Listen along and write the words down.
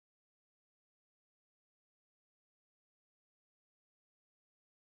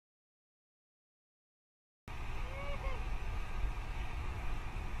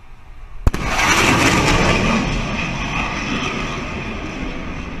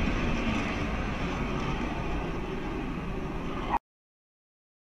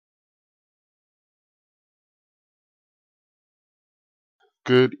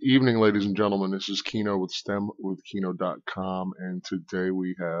Good evening, ladies and gentlemen. This is Kieno with STEM with Kieno.com, and today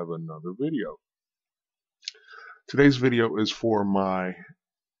we have another video. Today's video is for my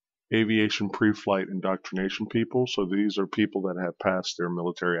aviation pre-flight indoctrination people. So these are people that have passed their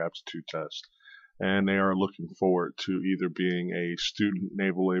military aptitude test, and they are looking forward to either being a student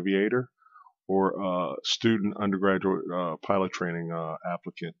naval aviator or a student undergraduate pilot training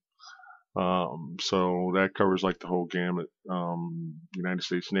applicant. So that covers like the whole gamut. United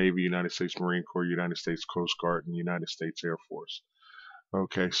States Navy, United States Marine Corps, United States Coast Guard, and United States Air Force.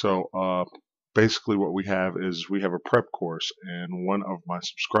 Okay, so basically what we have is we have a prep course, and one of my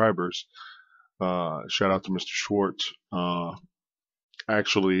subscribers, shout out to Mr. Schwartz,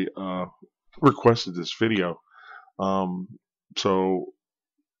 actually requested this video. Um, so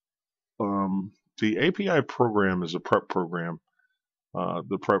the API program is a prep program.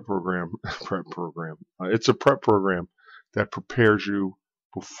 The prep program, prep program. It's a prep program that prepares you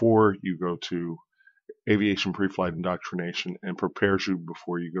before you go to aviation pre-flight indoctrination and prepares you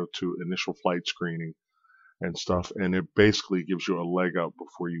before you go to initial flight screening and stuff. And it basically gives you a leg up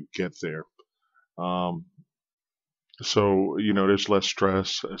before you get there. Um, so, there's less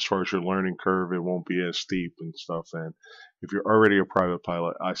stress as far as your learning curve. It won't be as steep and stuff. And if you're already a private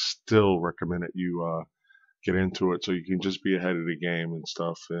pilot, I still recommend that you get into it so you can just be ahead of the game and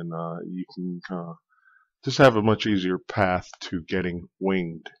stuff, and you can just have a much easier path to getting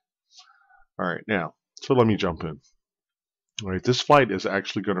winged. All right, now, so let me jump in. All right, this flight is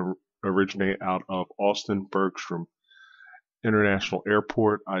actually going to originate out of Austin Bergstrom International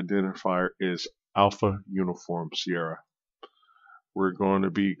Airport. Identifier is Alpha Uniform Sierra. We're going to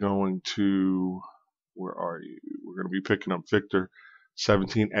be going to, where are you? We're going to be picking up Victor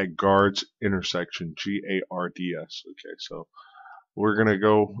 17 at Guards Intersection, Gards. Okay, so we're going to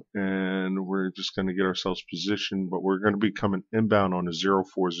go and we're just going to get ourselves positioned, but we're going to be coming inbound on the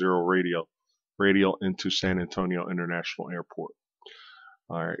 040 radial into San Antonio International Airport.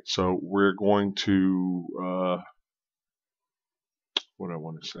 All right, so we're going to, what I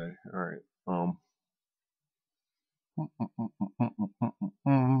want to say. All right.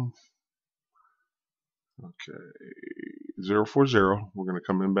 Okay, 040. We're going to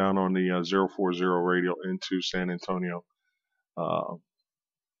come inbound on the 040 radial into San Antonio.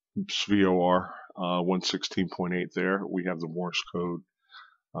 VOR 116.8 there. We have the Morse code.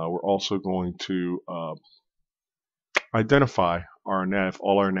 We're also going to identify our nav,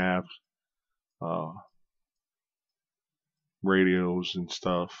 all our nav radios and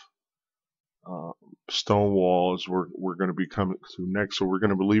stuff. Stonewall is we're going to be coming to next. So we're going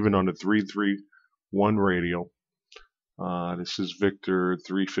to be leaving on the 331 radio. This is Victor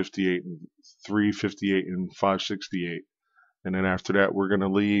 358 and 568. And then after that, we're going to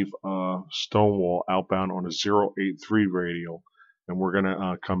leave Stonewall outbound on a 083 radio, and we're going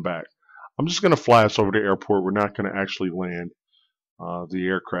to come back. I'm just going to fly us over the airport. We're not going to actually land the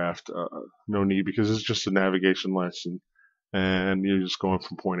aircraft. No need, because it's just a navigation lesson, and you're just going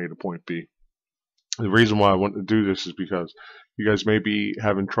from point A to point B. The reason why I want to do this is because you guys may be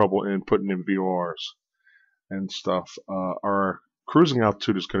having trouble in putting in VORs and stuff. Our cruising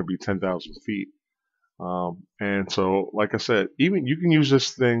altitude is going to be 10,000 feet. And so, like I said, even you can use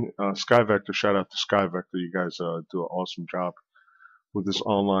this thing, SkyVector. Shout out to SkyVector. You guys do an awesome job with this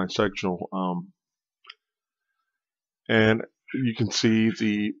online sectional. And you can see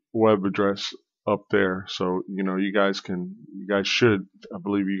the web address up there. So, you guys should, I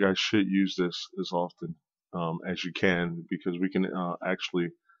believe you guys should use this as often as you can, because we can actually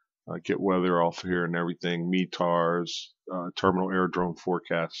get weather off here and everything, METARs, terminal aerodrome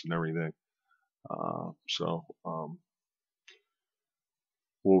forecasts and everything. So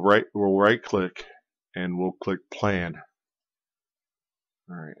we'll right click and we'll click plan.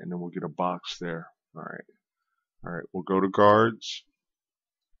 All right, and then we'll get a box there. All right, we'll go to guards.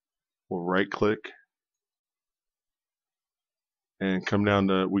 We'll right click and come down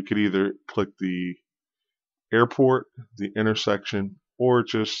to, we could either click the airport, the intersection, or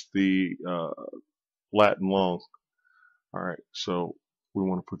just the Latin long. All right, so we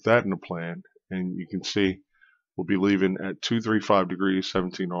want to put that in the plan, and you can see we'll be leaving at 235 degrees,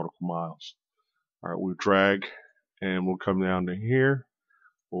 17 nautical miles. All right, we'll drag and we'll come down to here.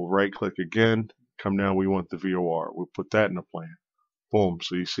 We'll right click again, come down, we want the VOR. We'll put that in the plan. Boom,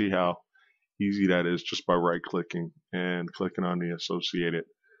 so you see how easy that is just by right clicking and clicking on the associated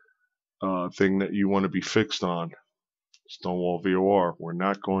thing that you want to be fixed on. Stonewall VOR. We're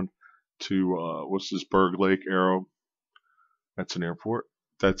not going to, what's this, Berg Lake Arrow? That's an airport.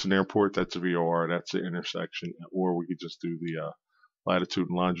 That's an airport. That's a VOR. That's an intersection. Or we could just do the latitude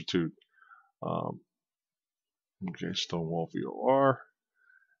and longitude. Okay, Stonewall VOR.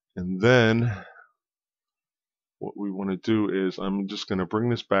 And then what we want to do is I'm just going to bring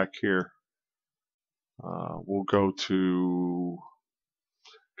this back here. We'll go to,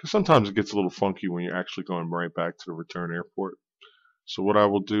 because sometimes it gets a little funky when you're actually going right back to the return airport. So what I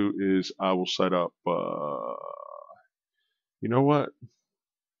will do is I will set up, you know what?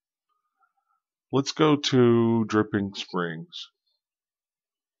 Let's go to Dripping Springs.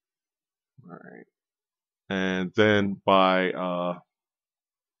 All right. And then by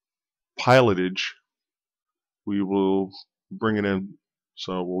pilotage, we will bring it in.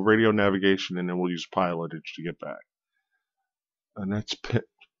 So we'll radio navigation and then we'll use pilotage to get back. And that's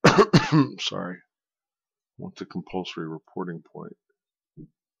sorry. I want the compulsory reporting point.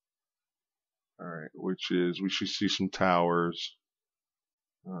 Alright, which is, we should see some towers.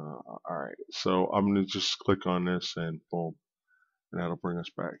 Alright, so I'm going to just click on this and boom. And that'll bring us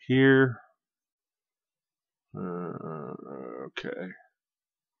back here. Okay.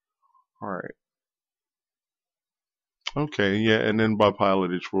 Alright. Okay, yeah, and then by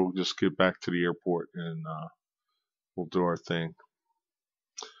pilotage, we'll just get back to the airport and we'll do our thing.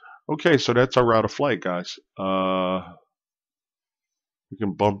 Okay, so that's our route of flight, guys. We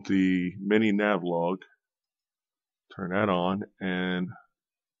can bump the mini nav log, turn that on, and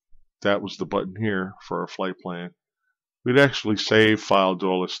that was the button here for our flight plan. We'd actually save, file, do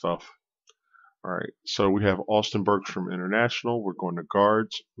all this stuff. Alright, so we have Austin Bergstrom International. We're going to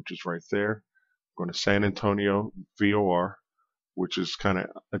Guards, which is right there. We're going to San Antonio VOR, which is kind of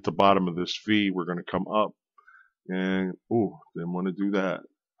at the bottom of this V. We're going to come up. And, ooh, didn't want to do that.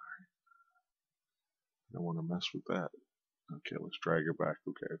 Don't want to mess with that. Okay, let's drag it back.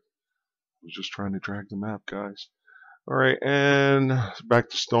 Okay. I was just trying to drag the map, guys. Alright, and back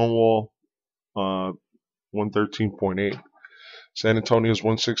to Stonewall, 113.8. San Antonio is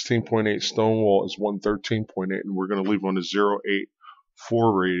 116.8. Stonewall is 113.8. And we're going to leave on the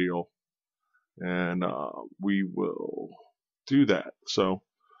 084 radial. And we will do that. So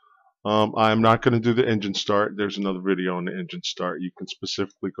I'm not going to do the engine start. There's another video on the engine start. You can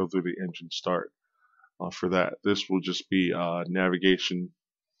specifically go through the engine start for that. This will just be navigation.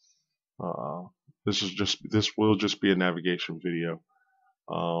 This will just be a navigation video.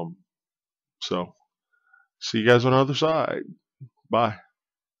 So see you guys on the other side. Bye.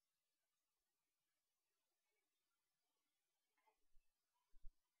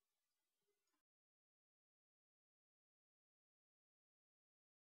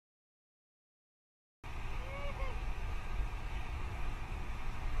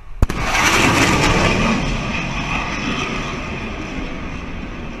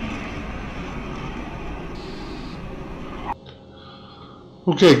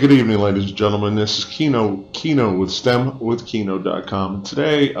 Okay, good evening, ladies and gentlemen. This is Kieno with STEMwithKieno.com.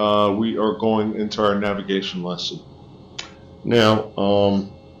 Today, we are going into our navigation lesson. Now,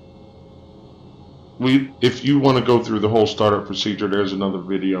 if you want to go through the whole startup procedure, there's another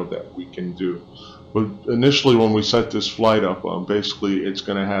video that we can do. But initially, when we set this flight up, basically, it's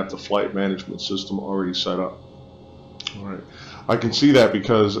going to have the flight management system already set up. All right. I can see that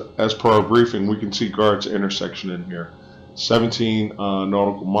because, as per our briefing, we can see Guards intersection in here. 17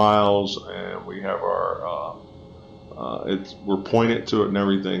 nautical miles, and we have our we're pointed to it and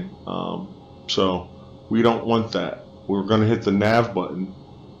everything, so we don't want that. We're going to hit the nav button,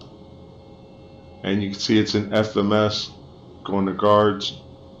 and you can see it's in FMS going to Guards.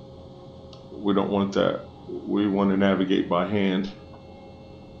 We don't want that. We want to navigate by hand.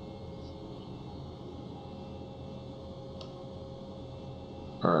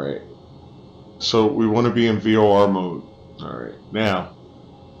 Alright, so we want to be in VOR mode. Alright, now,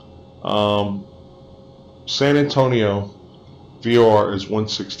 San Antonio VOR is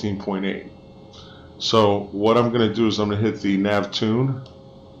 116.8. So what I'm going to do is I'm going to hit the nav tune.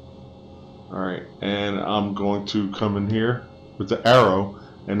 Alright, and I'm going to come in here with the arrow,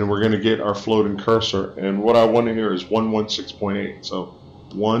 and then we're going to get our floating cursor. And what I want to hear is 116.8. So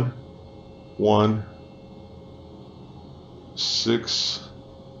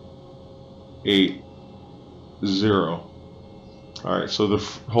 116.8. Alright, so the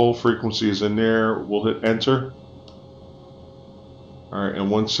whole frequency is in there. We'll hit enter. Alright, and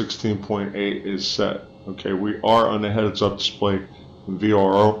 116.8 is set. Okay, we are on the heads up display in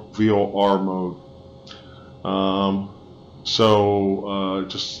VOR mode.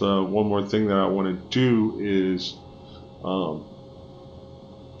 Just one more thing that I want to do is,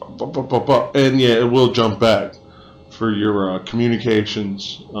 and yeah, it will jump back for your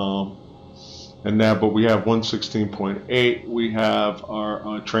communications. And now, but we have 116.8. We have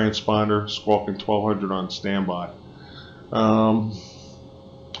our transponder squawking 1200 on standby.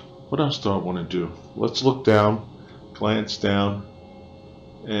 What else do I want to do? Let's look down, glance down.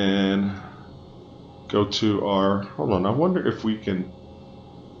 and go to our, hold on, I wonder if we can,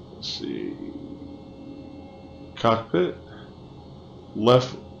 let's see, cockpit,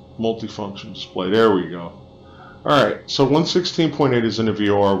 left multifunction display, there we go. Alright, so 116.8 is in the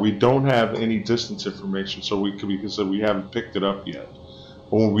VOR. We don't have any distance information, so because we haven't picked it up yet.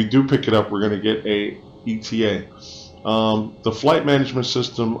 But when we do pick it up, we're going to get a ETA. The flight management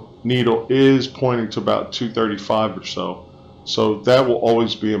system needle is pointing to about 235 or so. So that will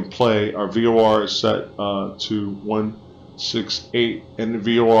always be in play. Our VOR is set to 168, and the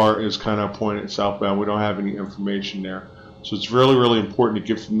VOR is kind of pointed southbound. We don't have any information there. So it's really, really important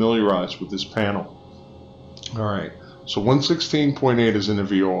to get familiarized with this panel. Alright, so 116.8 is in the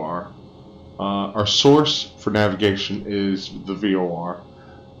VOR. Our source for navigation is the VOR.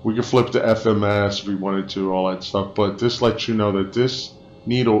 We can flip to FMS if we wanted to, all that stuff, but this lets you know that this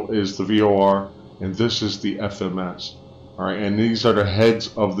needle is the VOR and this is the FMS. Alright, and these are the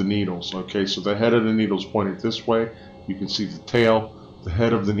heads of the needles. Okay, so the head of the needle is pointed this way. You can see the tail. The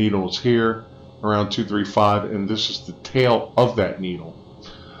head of the needle is here, around 235, and this is the tail of that needle.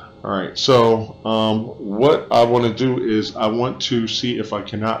 Alright, so what I want to do is I want to see if I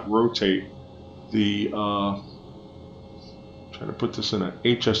cannot rotate the, try to put this in an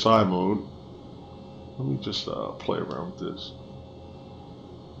HSI mode. Let me just play around with this.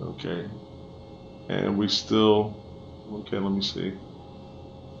 Okay, and we still, okay, let me see.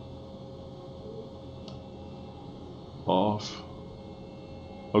 Off.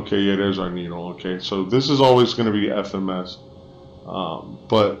 Okay, yeah, there's our needle. Okay, so this is always going to be FMS.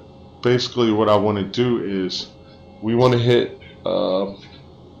 But basically what I want to do is we want to hit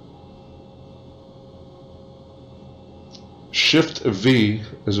Shift V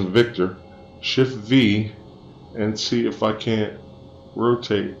as in Victor, Shift V, and see if I can't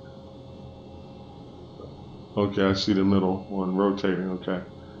rotate. Okay, I see the middle one rotating. Okay,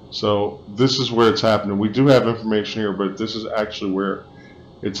 so this is where it's happening. We do have information here, but this is actually where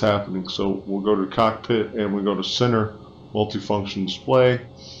it's happening. So we'll go to cockpit and we go to center multifunction display,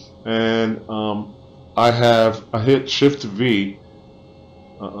 and I hit Shift V.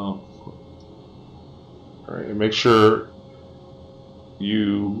 Alright, and make sure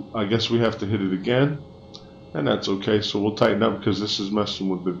I guess we have to hit it again, and that's okay. So we'll tighten up because this is messing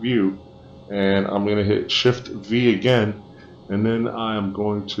with the view, and I'm going to hit Shift V again, and then I am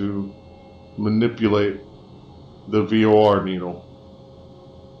going to manipulate the VOR needle.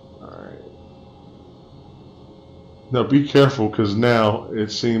 Alright. Now be careful, because now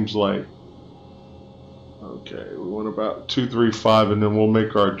it seems like, okay, we want about 235, and then we'll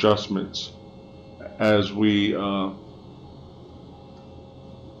make our adjustments as we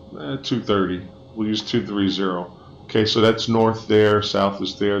 230. We'll use 230. Okay, so that's north there, south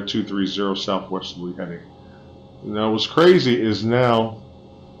is there, 230 southwesterly heading. Now what's crazy is now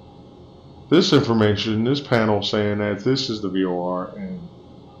this information, this panel saying that this is the VOR, and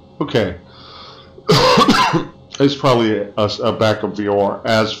okay, it's probably a backup VOR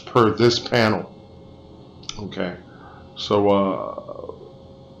as per this panel. Okay, so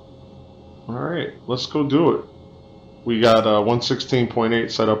alright, let's go do it. We got 116.8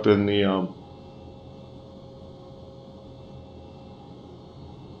 set up in the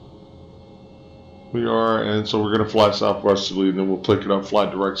and so we're going to fly southwesterly, and then we'll pick it up, fly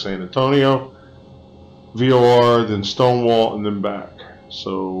direct San Antonio, VOR, then Stonewall, and then back.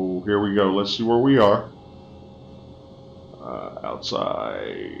 So here we go. Let's see where we are.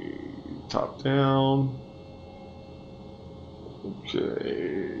 Outside, top down.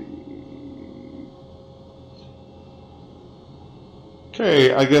 Okay.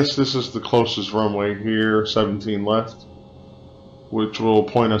 Okay, I guess this is the closest runway here, 17 left, which will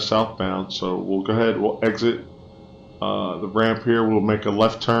point us southbound. So we'll go ahead, we'll exit the ramp here, we'll make a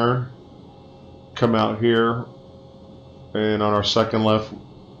left turn, come out here, and on our second left,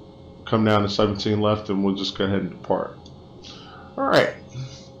 come down to 17 left, and we'll just go ahead and depart. Alright,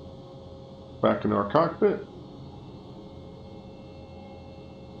 back in our cockpit.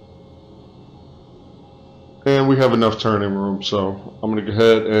 And we have enough turning room, so I'm going to go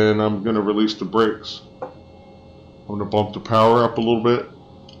ahead and I'm going to release the brakes. I'm going to bump the power up a little bit.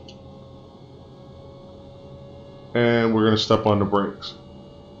 And we're going to step on the brakes.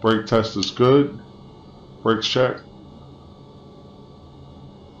 Brake test is good. Brakes check.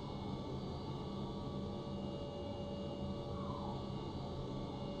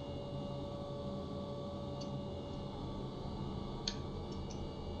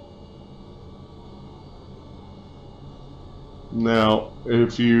 Now,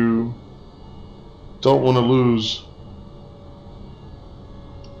 if you don't want to lose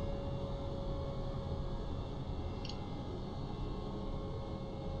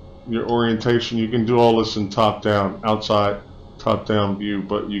your orientation. You can do all this in top-down, outside top-down view,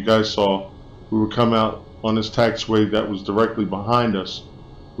 but you guys saw we would come out on this taxiway that was directly behind us.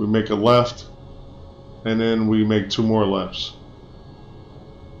 We make a left, and then we make 2 more lefts.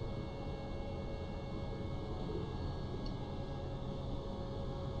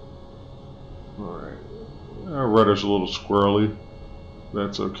 Alright, our rudder's a little squirrely.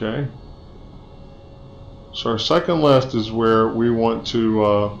 That's okay. So our second left is where we want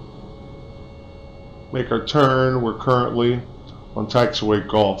to make our turn. We're currently on taxiway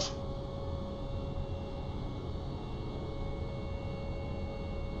Golf.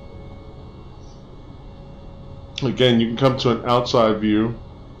 Again, you can come to an outside view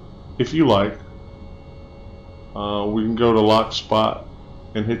if you like. We can go to lock spot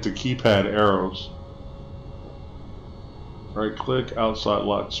and hit the keypad arrows. Right click, outside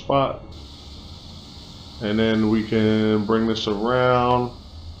lock spot. And then we can bring this around,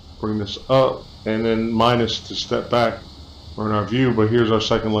 bring this up, and then minus to step back. We're in our view, but here's our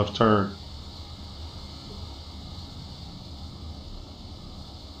second left turn.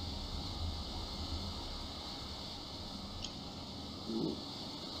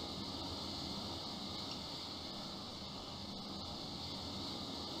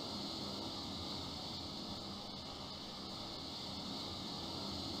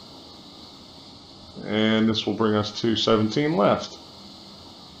 And this will bring us to 17 left.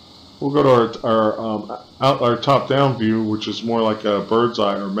 We'll go to our top-down view, which is more like a bird's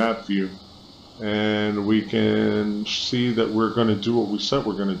eye or map view, and we can see that we're going to do what we said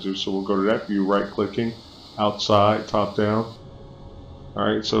we're going to do. So we'll go to that view, right-clicking, outside, top-down.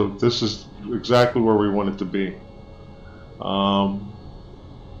 All right, so this is exactly where we want it to be.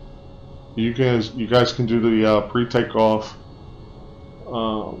 You guys can do the pre-takeoff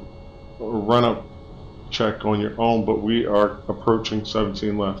or run-up check on your own, but we are approaching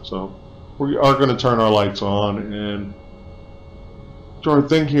 17 left, so we are going to turn our lights on and do our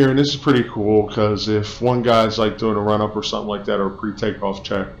thing here. And this is pretty cool because if one guy's like doing a run-up or something like that, or a pre-takeoff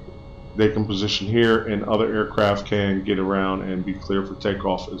check, they can position here and other aircraft can get around and be clear for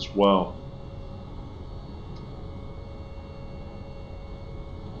takeoff as well.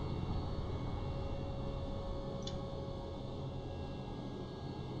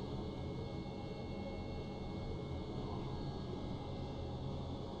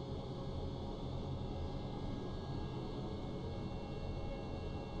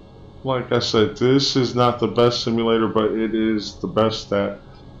 Like I said, this is not the best simulator, but it is the best that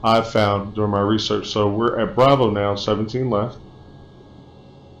I've found during my research. So we're at Bravo now, 17 left.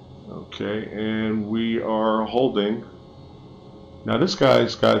 Okay, and we are holding. Now this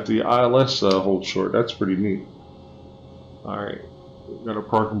guy's got the ILS hold short. That's pretty neat. Alright, we've got our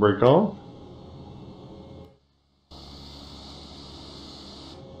park and brake on.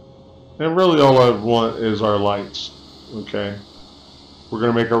 And really all I want is our lights. Okay. We're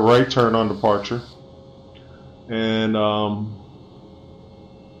going to make a right turn on departure. And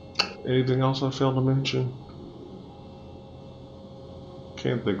anything else I failed to mention?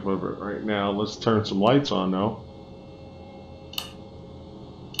 Can't think of it right now. Let's turn some lights on though.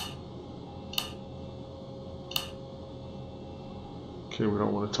 Okay, we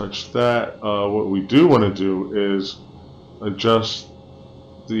don't want to touch that. What we do want to do is adjust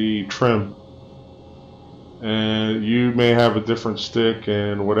the trim. And you may have a different stick,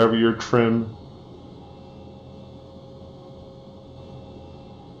 and whatever your trim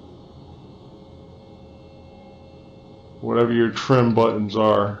buttons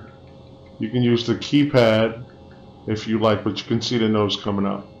are, you can use the keypad if you like, but you can see the nose coming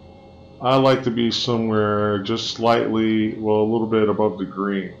up. I like to be somewhere just slightly, well, a little bit above the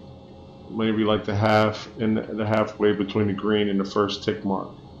green, maybe like the halfway between the green and the first tick mark.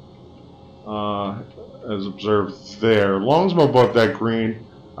 As observed there. As long as I'm above that green,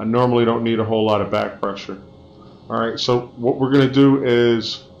 I normally don't need a whole lot of back pressure. Alright, so what we're going to do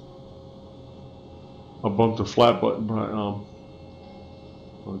is I'll bump the flap button, but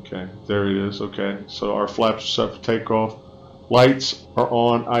okay, there it is. Okay, so our flaps are set for takeoff. Lights are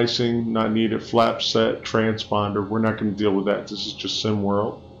on, icing not needed, flap set, transponder. We're not going to deal with that. This is just Sim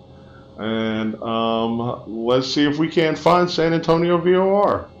World. And let's see if we can't find San Antonio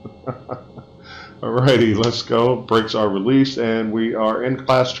VOR. Alrighty, let's go. Brakes are released, and we are in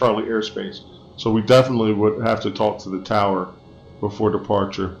Class Charlie airspace. So we definitely would have to talk to the tower before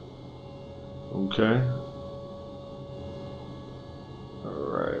departure. Okay.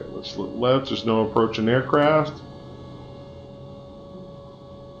 Alright, let's look left. There's no approaching aircraft.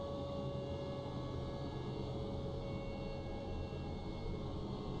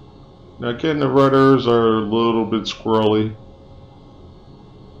 Now again, the rudders are a little bit squirrely.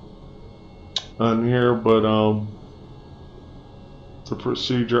 on here, but the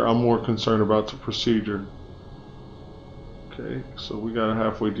procedure, I'm more concerned about the procedure. Okay, so we got a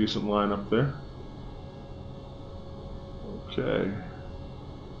halfway decent line up there. Okay,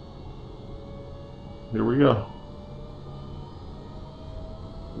 here we go.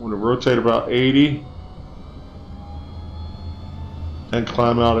 I'm going to rotate about 80 and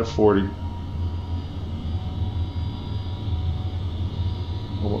climb out at 40.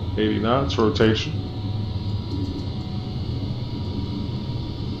 80 knots rotation.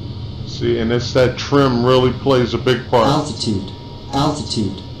 See, and it's that trim really plays a big part. Altitude.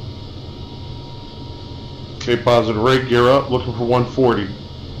 Altitude. Okay, positive rate, gear up, looking for 140.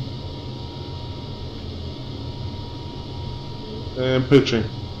 And pitching.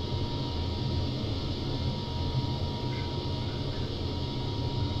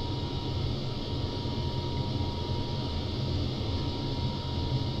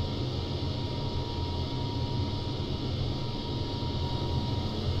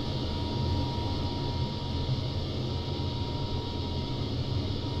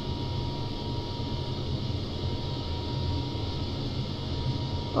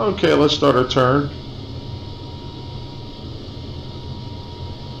 Okay, let's start our turn.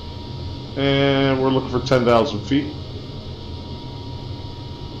 And we're looking for 10,000 feet.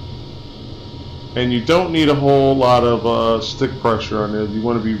 And you don't need a whole lot of stick pressure on it. You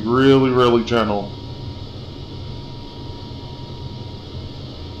want to be really, really gentle.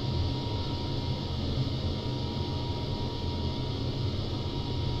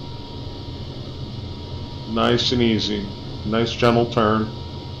 Nice and easy. Nice gentle turn.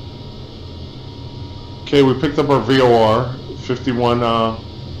 Okay, we picked up our VOR, 51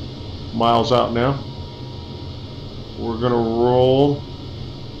 miles out now. We're gonna roll,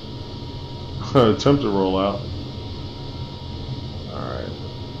 attempt to roll out. Alright,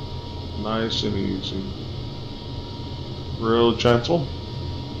 nice and easy. Real gentle.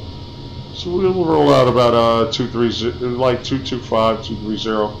 So we'll roll out about 230, like 225,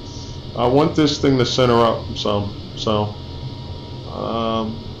 230. I want this thing to center up some, so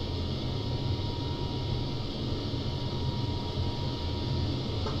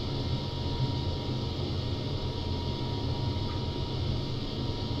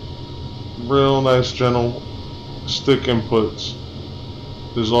real nice gentle stick inputs.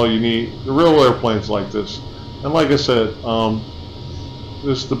 This is all you need. The real airplanes like this, and like I said,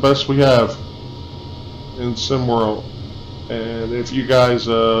 this is the best we have in SimWorld. And if you guys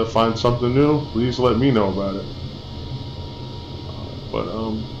find something new, please let me know about it. But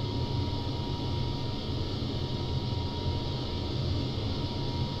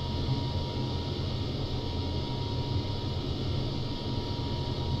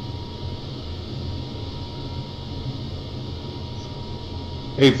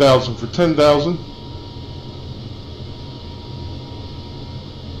 8,000 for 10,000.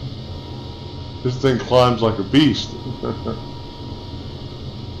 This thing climbs like a beast.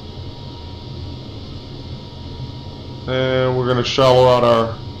 And we're going to shallow out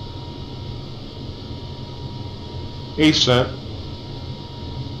our ascent.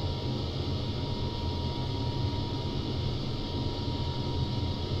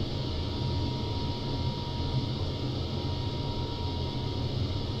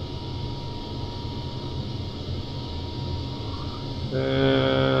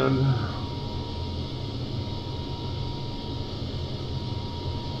 And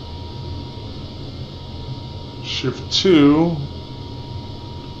shift 2.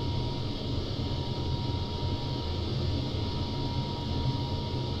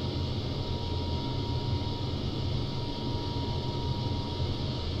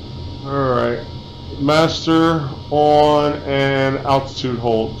 Alright, master on and altitude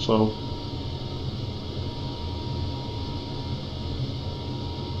hold. So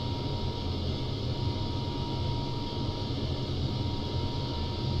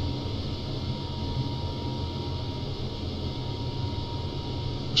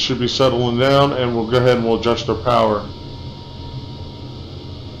should be settling down, and we'll go ahead and we'll adjust our power.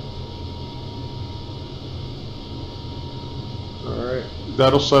 Alright,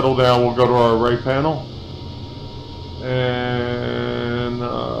 that'll settle down. We'll go to our right panel and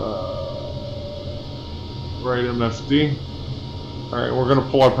right MFD. Alright, we're going to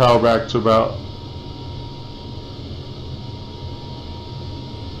pull our power back to about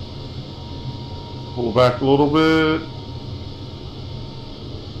pull back a little bit.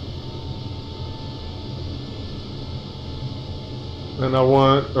 And I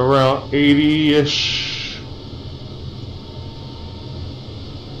want around 80-ish.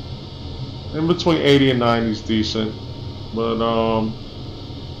 In between 80 and 90 is decent. But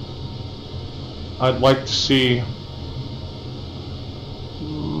I'd like to see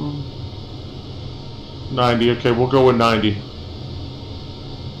 90. Okay, we'll go with 90.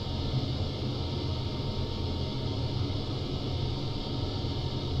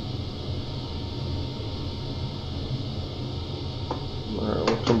 Alright,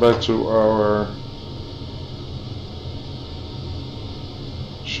 we'll come back to our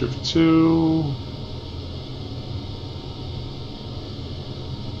shift 2.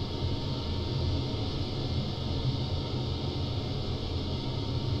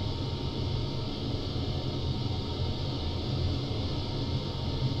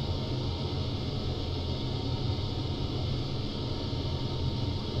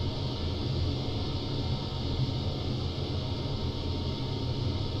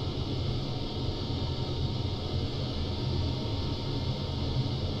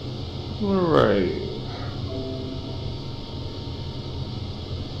 Alright.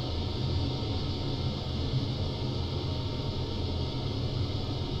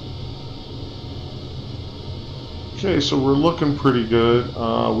 Okay, so we're looking pretty good.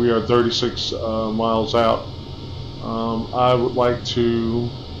 We are 36 miles out. I would like to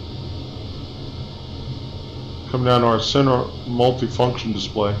come down to our center multifunction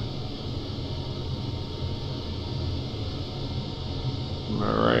display.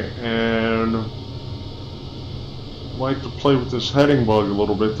 Alright, and I'd like to play with this heading bug a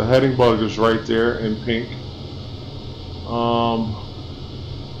little bit. The heading bug is right there in pink.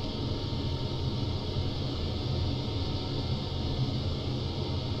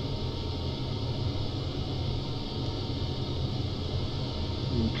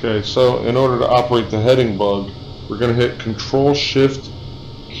 Okay, so in order to operate the heading bug, we're going to hit Control Shift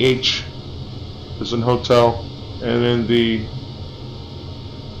H as in hotel, and then the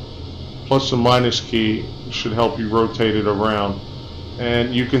plus and minus key should help you rotate it around,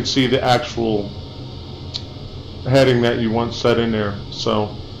 and you can see the actual heading that you want set in there.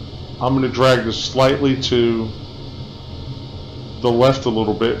 So I'm going to drag this slightly to the left a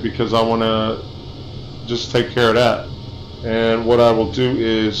little bit because I want to just take care of that. And what I will do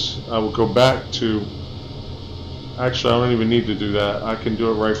is I will go back to, actually I don't even need to do that, I can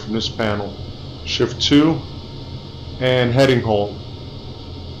do it right from this panel. Shift 2 and heading hold.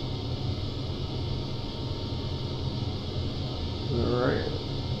 Alright,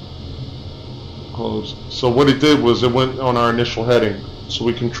 close. So what it did was it went on our initial heading. So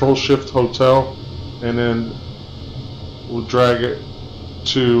we Control Shift hotel, and then we'll drag it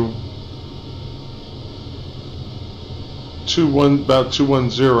to about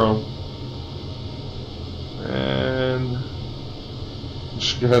 210, and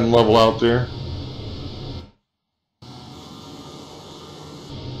just go ahead and level out there.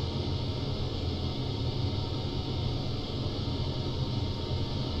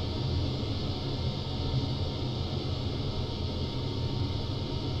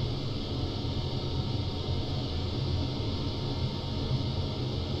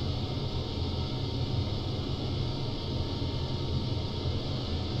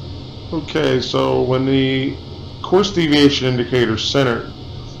 Okay, so when the course deviation indicator is centered,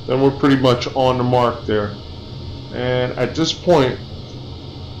 then we're pretty much on the mark there. And at this point,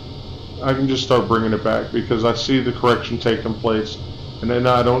 I can just start bringing it back because I see the correction taking place, and then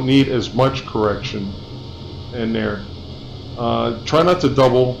I don't need as much correction in there. Try not to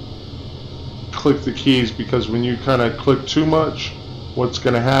double click the keys, because when you kind of click too much, what's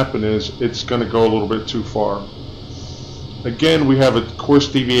going to happen is it's going to go a little bit too far. Again, we have a course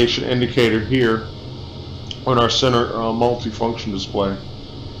deviation indicator here on our center multifunction display.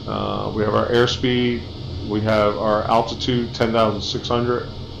 We have our airspeed, we have our altitude 10,600,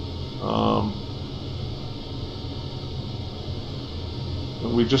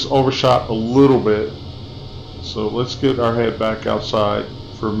 and we just overshot a little bit, so let's get our head back outside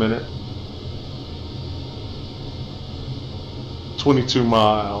for a minute. 22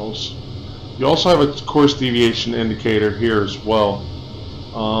 miles. You also have a course deviation indicator here as well.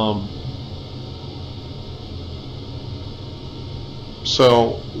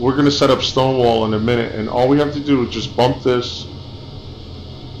 So we're going to set up Stonewall in a minute, and all we have to do is just bump this.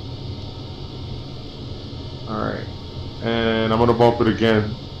 Alright, and I'm going to bump it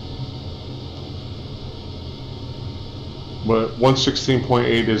again. But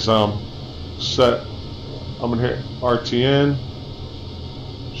 116.8 is set. I'm going to hit RTN.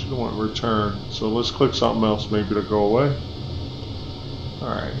 Should want return. So let's click something else, maybe it'll go away.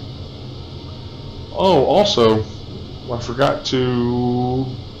 Alright. Oh, also, I forgot to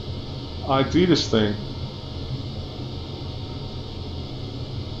ID this thing.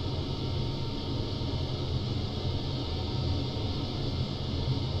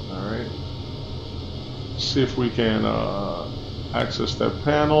 Alright. see if we can access that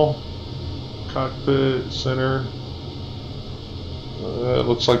panel. Cockpit, center. It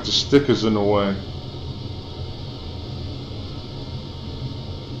looks like the stick is in the way.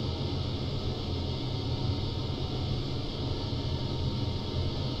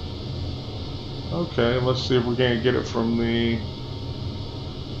 Okay, let's see if we can get it from the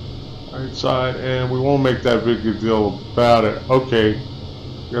right side, and we won't make that big a deal about it. Okay,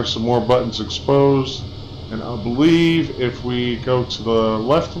 we have some more buttons exposed, and I believe if we go to the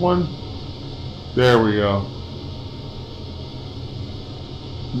left one, there we go.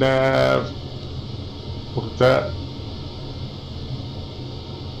 Nav, look at that.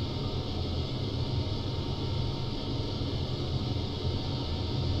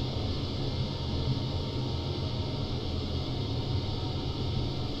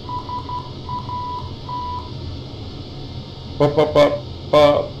 Up, up, up,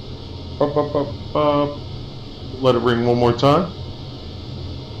 up, up, up, up, up. Let it ring one more time.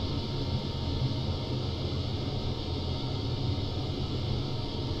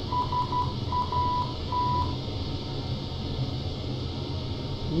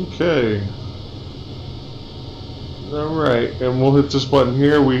 Okay. Alright, and we'll hit this button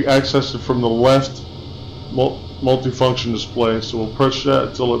here. We access it from the left multifunction display, so we'll push that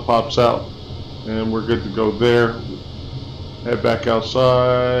until it pops out, and we're good to go there. Head back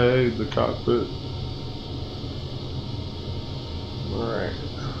outside the cockpit. Alright.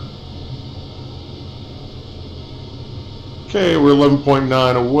 Okay, we're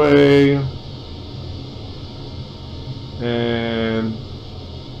 11.9 away. And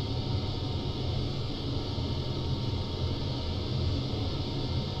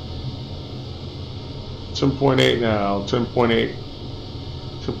 $10.8 now, 10.8,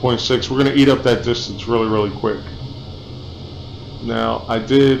 10.6. We're going to eat up that distance really quick. Now, I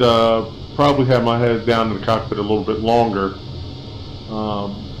did probably have my head down in the cockpit a little bit longer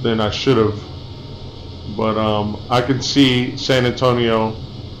than I should have, but I can see San Antonio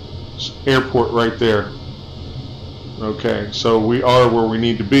Airport right there. Okay, so we are where we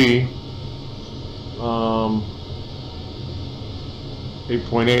need to be.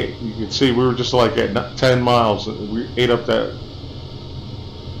 8.8, you can see we were just like at 10 miles. We ate up that.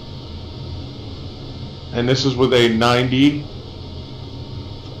 And this is with a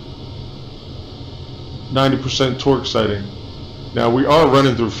 90% torque setting. Now we are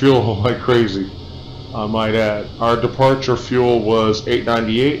running through fuel like crazy, I might add. Our departure fuel was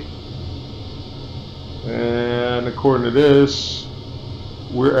 898, and according to this,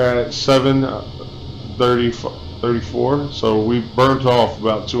 we're at 734. So we've burnt off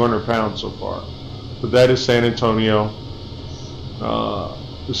about 200 pounds so far. But that is San Antonio,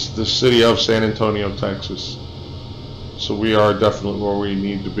 this is the city of San Antonio, Texas. So we are definitely where we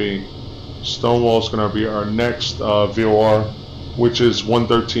need to be. Stonewall is going to be our next VOR, which is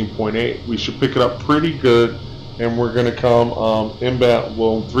 113.8. We should pick it up pretty good, and we're going to come inbound,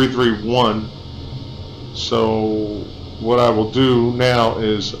 well, 331. So what I will do now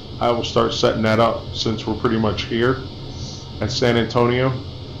is I will start setting that up, since we're pretty much here at San Antonio.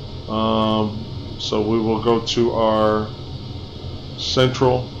 So we will go to our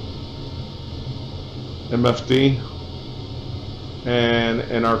central MFD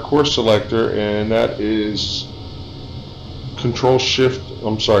and our course selector, and that is Control Shift,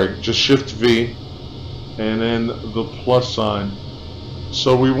 I'm sorry, just Shift V and then the plus sign.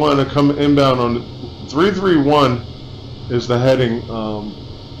 So we want to come inbound on 331 is the heading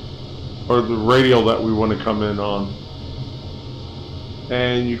or the radial that we want to come in on,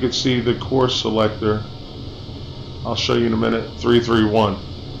 and you can see the course selector. I'll show you in a minute. 331.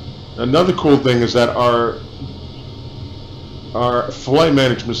 Another cool thing is that our flight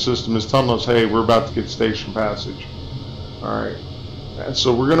management system is telling us, hey, we're about to get station passage. Alright, and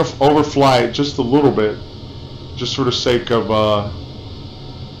so we're going to overfly it just a little bit, just for the sake of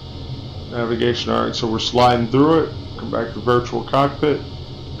navigation. Alright, so we're sliding through it. Come back to virtual cockpit,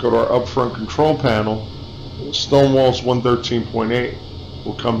 go to our upfront control panel. Stonewall's 113.8.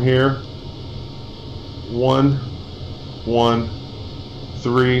 We'll come here. 1, 1,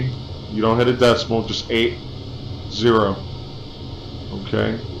 3. You don't hit a decimal, just 8, 0.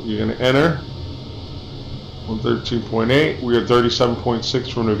 Okay, you're going to enter 113.8. We are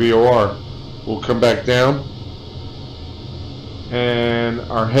 37.6 from the VOR. We'll come back down, and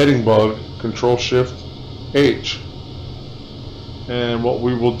our heading bug, Control Shift H. And what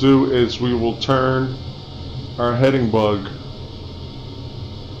we will do is we will turn our heading bug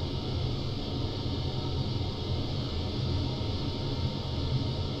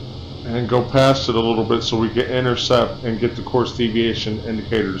and go past it a little bit so we can intercept and get the course deviation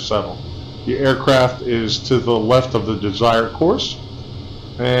indicator to settle. the aircraft is to the left of the desired course,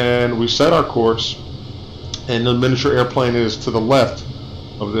 and we set our course, and the miniature airplane is to the left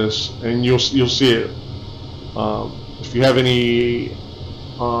of this, and you'll see it. If you have any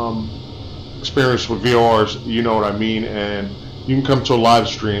experience with VORs, you know what I mean, and you can come to a live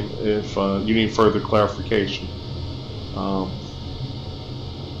stream if you need further clarification.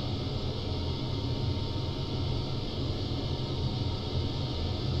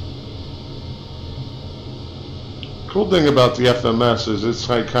 Cool thing about the FMS is it's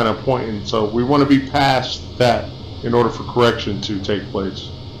like kind of pointing, so we want to be past that in order for correction to take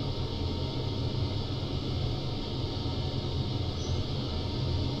place.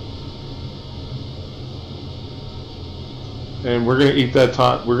 And we're gonna eat that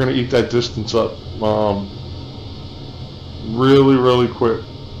time. We're gonna eat that distance up, really quick.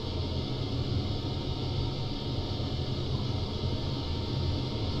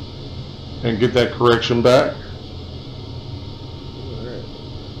 And get that correction back.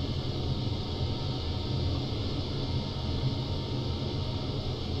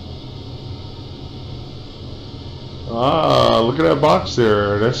 Ah, look at that box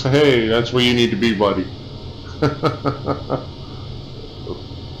there. That's, hey, that's where you need to be, buddy.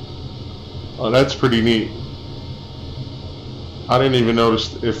 Oh, that's pretty neat. I didn't even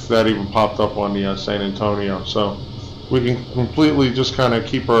notice if that even popped up on the San Antonio. So we can completely just kind of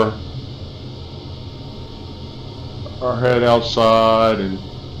keep our head outside and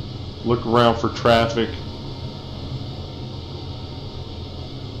look around for traffic.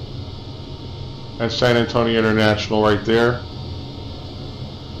 That's San Antonio International right there.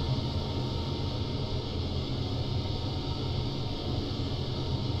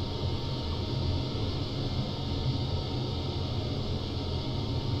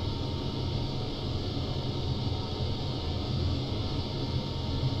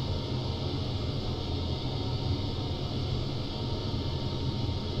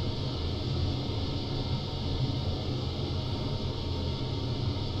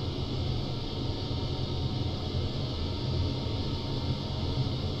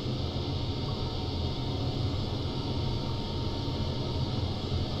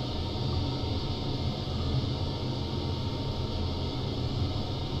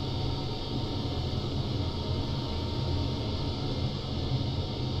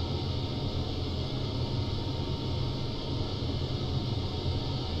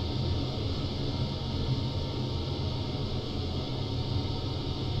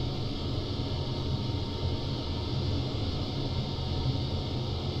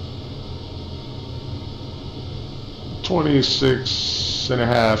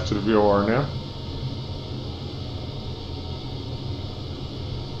 $26.5 to the VOR now.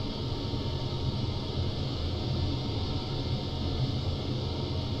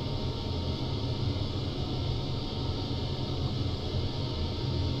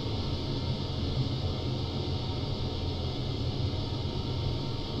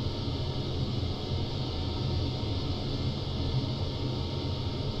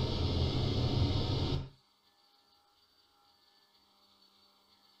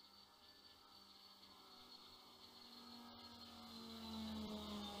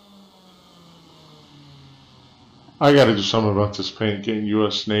 I got to do something about this paint, getting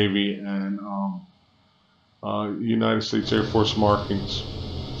U.S. Navy and United States Air Force markings.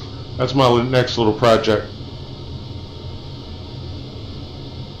 That's my next little project.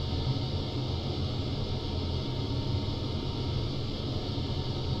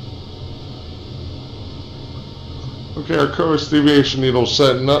 Okay, our coast deviation needle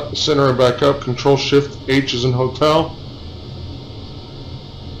setting up, centering back up. Control Shift H is in hotel.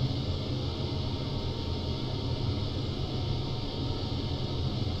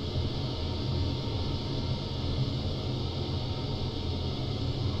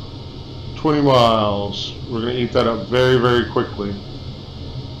 $20 miles. We're going to eat that up very quickly.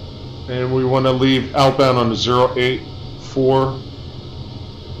 And we want to leave outbound on the 084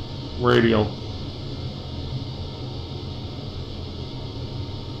 radio.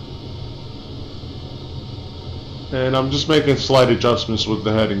 And I'm just making slight adjustments with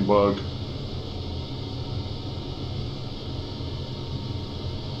the heading bug.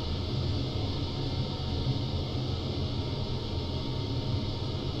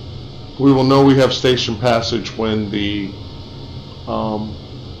 We will know we have station passage when the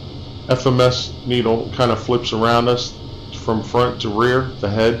FMS needle kind of flips around us from front to rear, the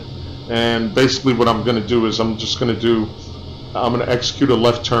head. And basically what I'm going to do is I'm going to execute a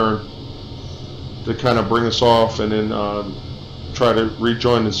left turn to kind of bring us off, and then try to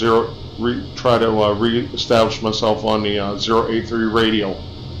rejoin the reestablish myself on the 083 radio.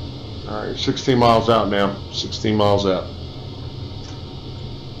 Alright, 16 miles out now. 16 miles out.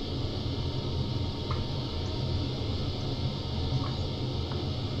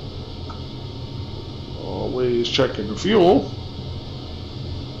 Always checking the fuel.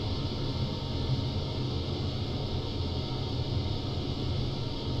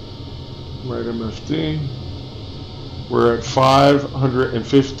 Right, MFD. We're at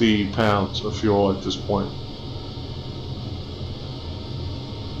 550 pounds of fuel at this point.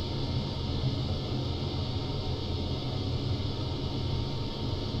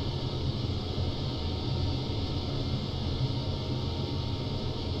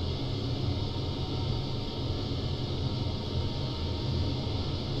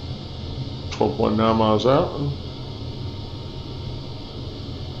 .9 miles out.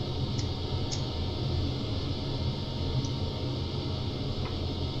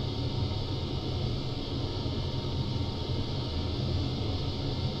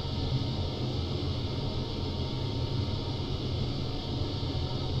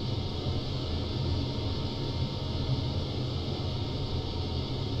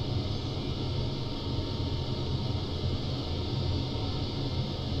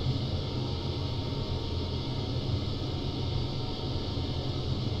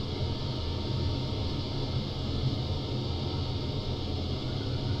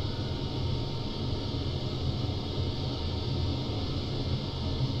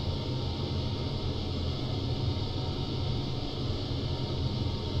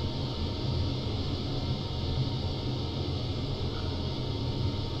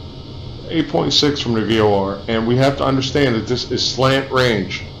 .6 from the VOR, and we have to understand that this is slant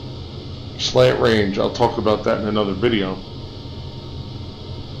range. Slant range. I'll talk about that in another video.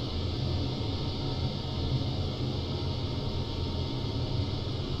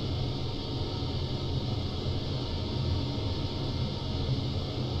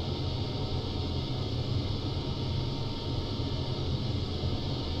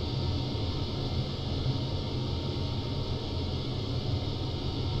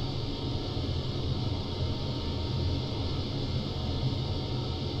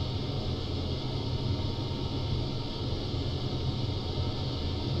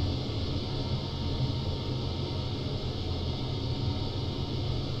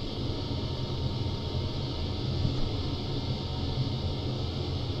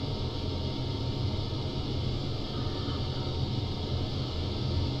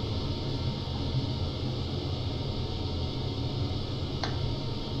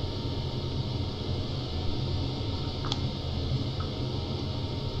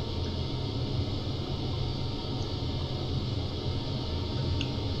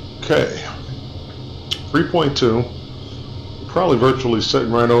 Okay, 3.2, probably virtually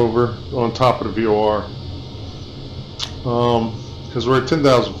sitting right over on top of the VOR, because we're at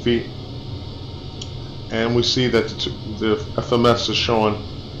 10,000 feet, and we see that the FMS is showing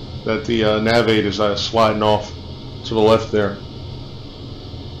that the nav aid is sliding off to the left there.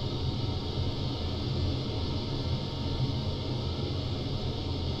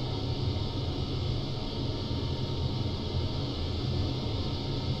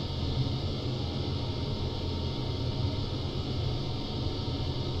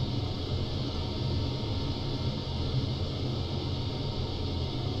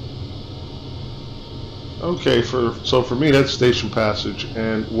 Okay, so for me that's station passage,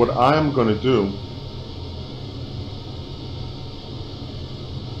 and what I'm going to do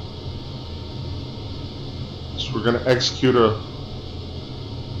is we're going to execute a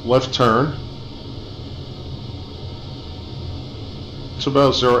left turn. It's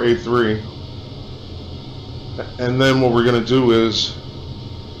about 083, and then what we're going to do is,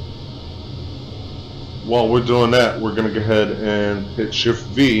 while we're doing that, we're going to go ahead and hit Shift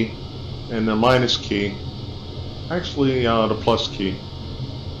V and the minus key. Actually, the plus key.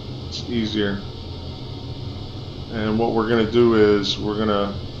 It's easier. And what we're going to do is we're going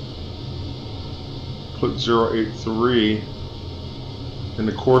to put 083 in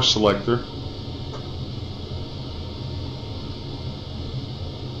the course selector.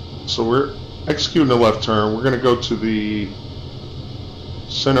 So we're executing the left turn. We're going to go to the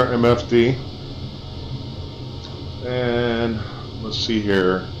center MFD. And let's see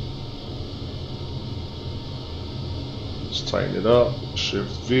here. Let's tighten it up. Shift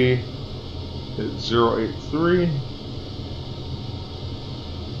V. Hit 083.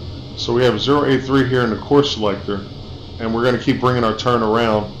 So we have 083 here in the course selector, and we're going to keep bringing our turn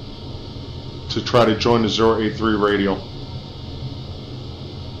around to try to join the 083 radial.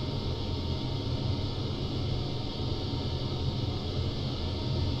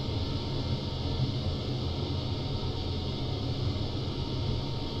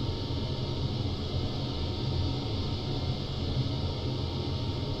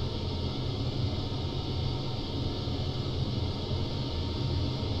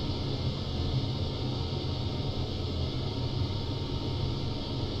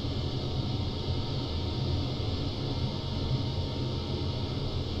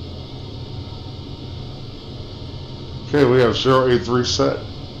 Okay, we have 083 set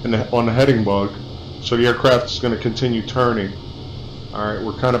on the heading bug, so the aircraft is going to continue turning. Alright,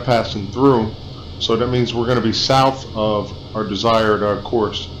 we're kind of passing through, so that means we're going to be south of our desired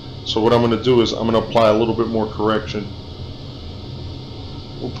course. So what I'm going to do is I'm going to apply a little bit more correction.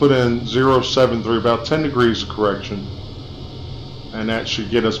 We'll put in 073, about 10 degrees of correction, and that should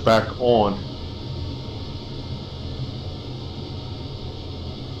get us back on.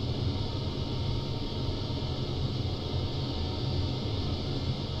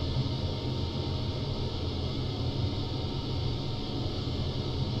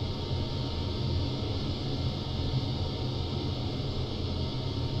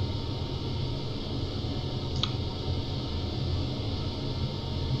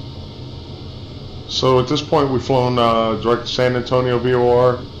 So at this point we've flown direct to San Antonio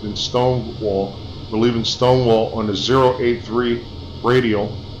VOR in Stonewall. We're leaving Stonewall on the 083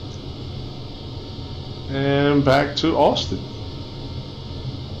 radial and back to Austin.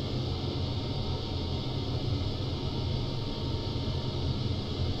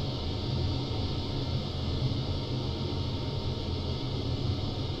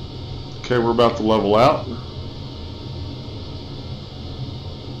 Okay, we're about to level out.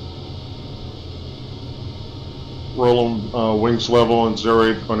 Roll them wings level on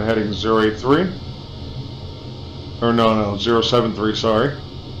 08 on heading 083. Or no, 073, sorry.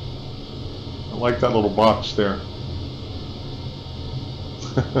 I like that little box there.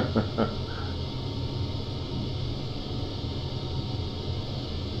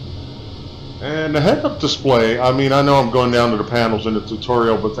 And the head-up display, I mean, I know I'm going down to the panels in the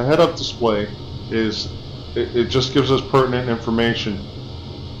tutorial, but the head-up display is, it just gives us pertinent information.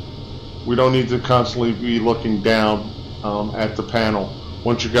 We don't need to constantly be looking down at the panel.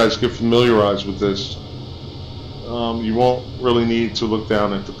 Once you guys get familiarized with this, you won't really need to look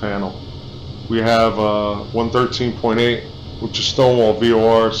down at the panel. We have 113.8, which is Stonewall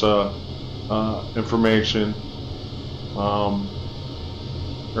VOR's information.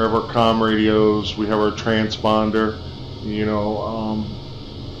 We have our comm radios. We have our transponder. You know,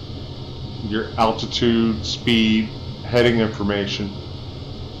 your altitude, speed, heading information.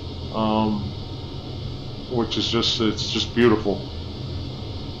 Which is it's just beautiful.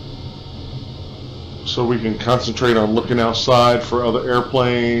 So we can concentrate on looking outside for other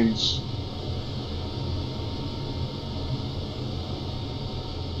airplanes.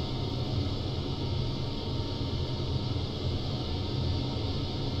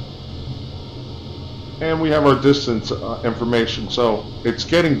 And we have our distance information, so it's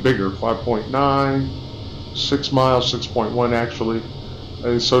getting bigger, 5.9, 6 miles, 6.1 actually.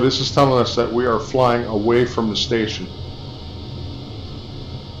 And so this is telling us that we are flying away from the station.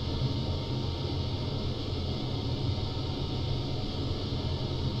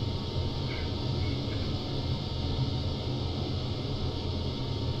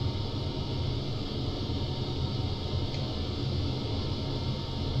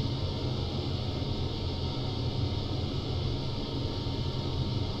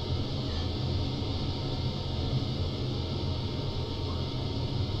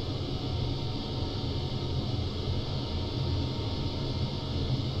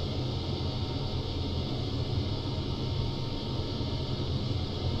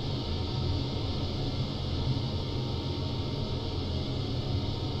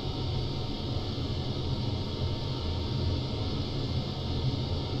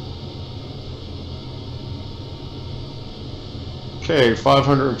 Okay,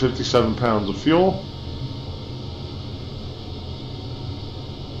 557 pounds of fuel.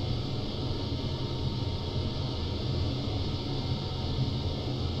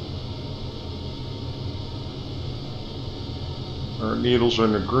 Our needles are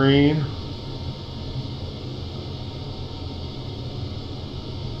in the green.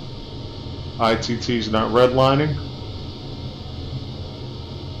 ITT is not redlining.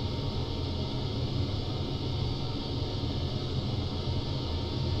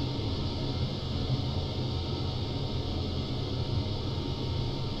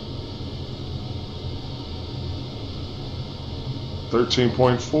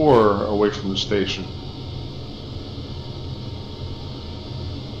 .4 away from the station.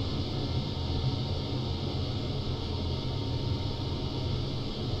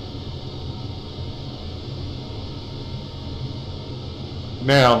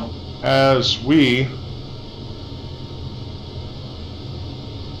 Now, as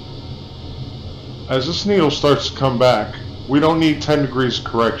this needle starts to come back, we don't need 10 degrees of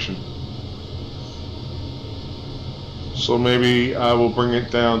correction. So maybe I will bring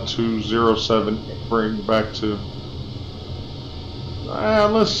it down to 0.7, bring it back to,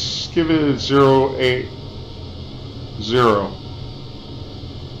 let's give it 0.8, 0.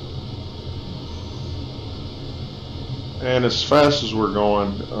 And as fast as we're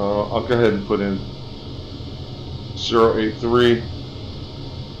going, I'll go ahead and put in 083.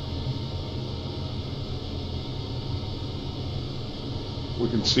 We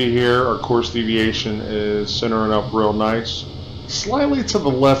can see here our course deviation is centering up real nice. Slightly to the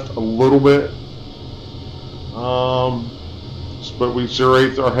left a little bit. But we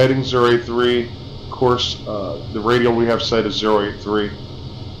 08, our heading 083. Of course, the radial we have set is 083.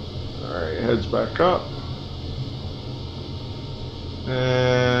 Alright, heads back up.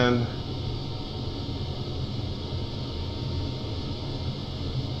 And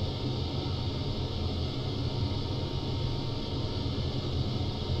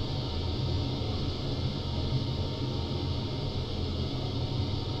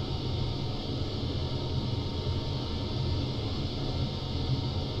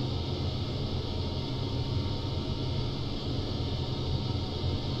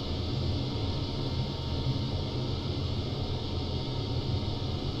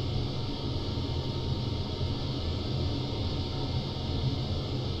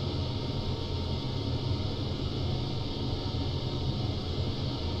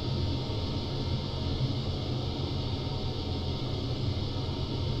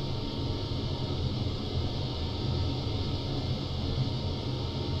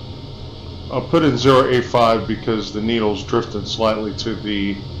I'll put in 085 because the needle's drifting slightly to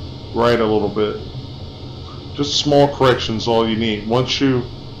the right a little bit. Just small corrections, all you need. Once you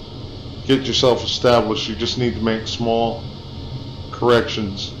get yourself established, you just need to make small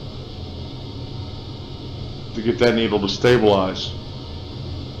corrections to get that needle to stabilize.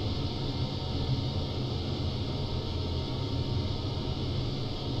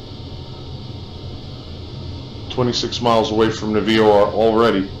 "26 miles away from the VOR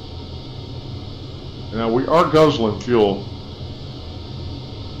already." Now we are guzzling fuel.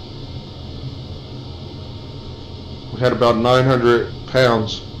 We had about 900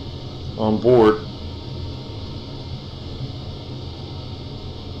 pounds on board.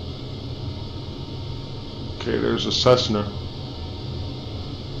 Okay, there's a Cessna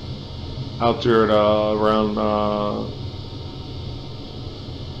out there at around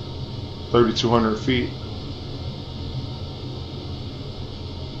 3,200 feet.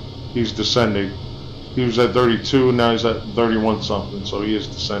 He's descending. He was at 32, now he's at 31 something, so he is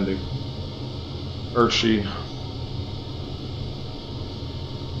descending. Or she.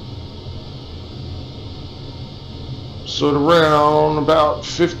 So at around about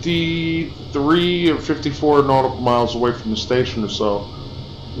 53 or 54 nautical miles away from the station or so,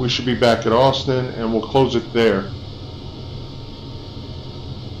 we should be back at Austin, and we'll close it there.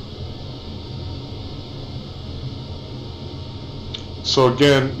 So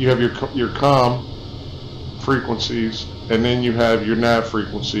again, you have your comm frequencies, and then you have your nav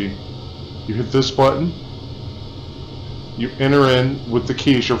frequency. You hit this button, you enter in with the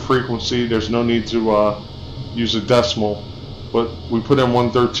keys your frequency. There's no need to use a decimal, but we put in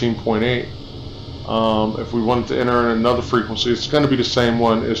 113.8. If we wanted to enter in another frequency, it's going to be the same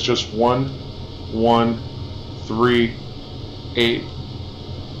one. It's just 11380,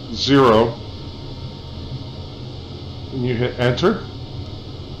 and you hit enter.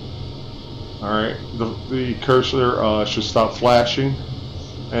 Alright, the cursor should stop flashing,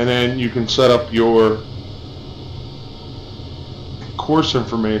 and then you can set up your course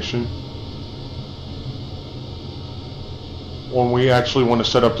information. When we actually want to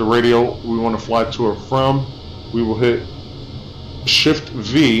set up the radio we want to fly to or from, we will hit Shift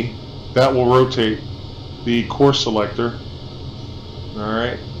V. That will rotate the course selector.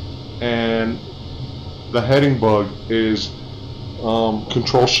 Alright, and the heading bug is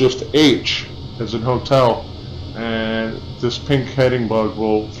Control Shift H as in hotel, and this pink heading bug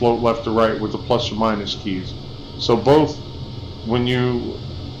will float left to right with the plus or minus keys. So both, when you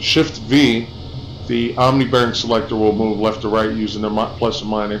Shift V, the omni bearing selector will move left to right using the plus or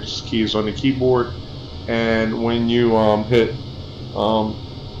minus keys on the keyboard, and when you hit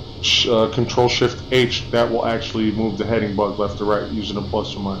Control Shift H, that will actually move the heading bug left to right using the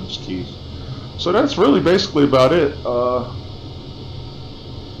plus or minus keys. So that's really basically about it.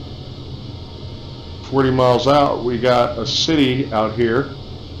 40 miles out, we got a city out here.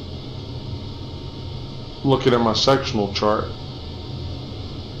 Looking at my sectional chart,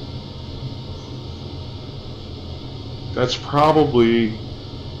 that's probably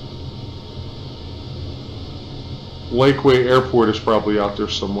Lakeway Airport is probably out there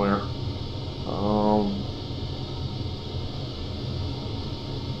somewhere.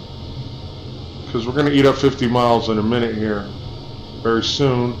 Because we're going to eat up 50 miles in a minute here very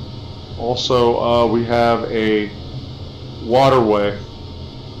soon. Also, we have a waterway.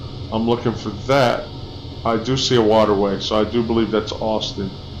 I'm looking for that. I do see a waterway, so I do believe that's Austin.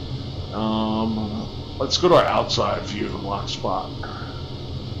 Let's go to our outside view and lock spot.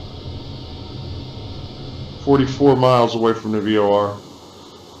 44 miles away from the VOR.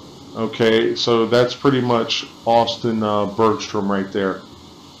 Okay, so that's pretty much Austin Bergstrom right there.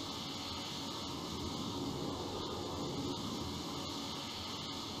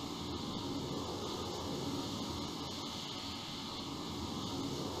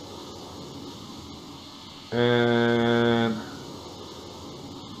 And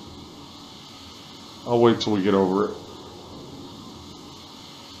I'll wait till we get over it.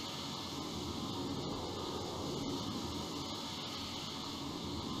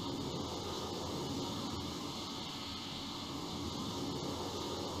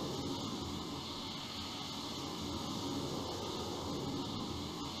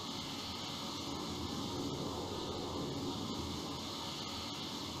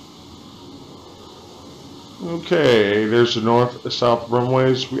 Okay, there's the north-south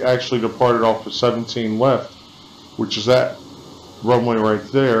runways. We actually departed off of 17 left, which is that runway right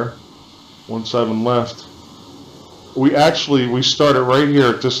there. 17 left. We started right here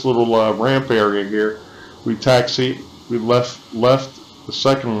at this little ramp area here. We taxied, we left the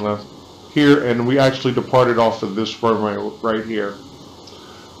second left here, and we actually departed off of this runway right here.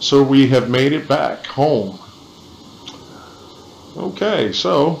 So we have made it back home. Okay,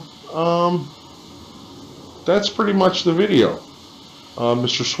 so that's pretty much the video.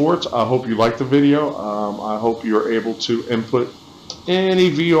 Mr. Schwartz, I hope you liked the video. I hope you're able to input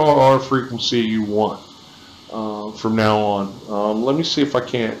any VOR frequency you want from now on. Let me see if I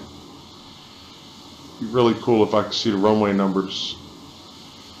can't. It'd be really cool if I could see the runway numbers.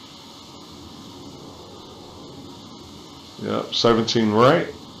 Yep, 17 right.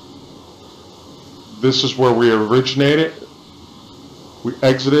 This is where we originated. We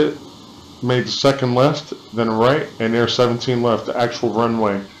exited, made the second left, then a right, and there's 17 left, the actual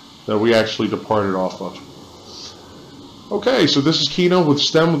runway that we actually departed off of. Okay, so this is Kieno with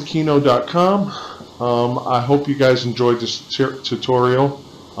STEMwithKieno.com. I hope you guys enjoyed this tutorial.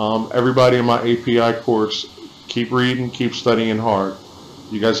 Everybody in my API course, keep reading, keep studying hard.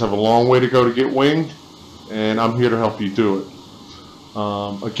 You guys have a long way to go to get winged, and I'm here to help you do it.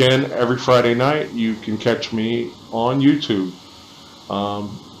 Again, every Friday night you can catch me on YouTube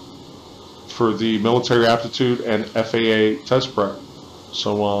for the military aptitude and FAA test prep.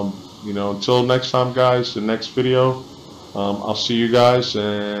 So you know, until next time guys, the next video, I'll see you guys,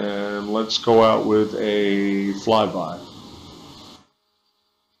 and let's go out with a flyby.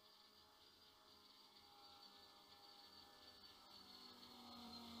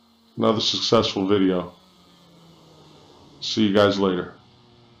 Another successful video. See you guys later.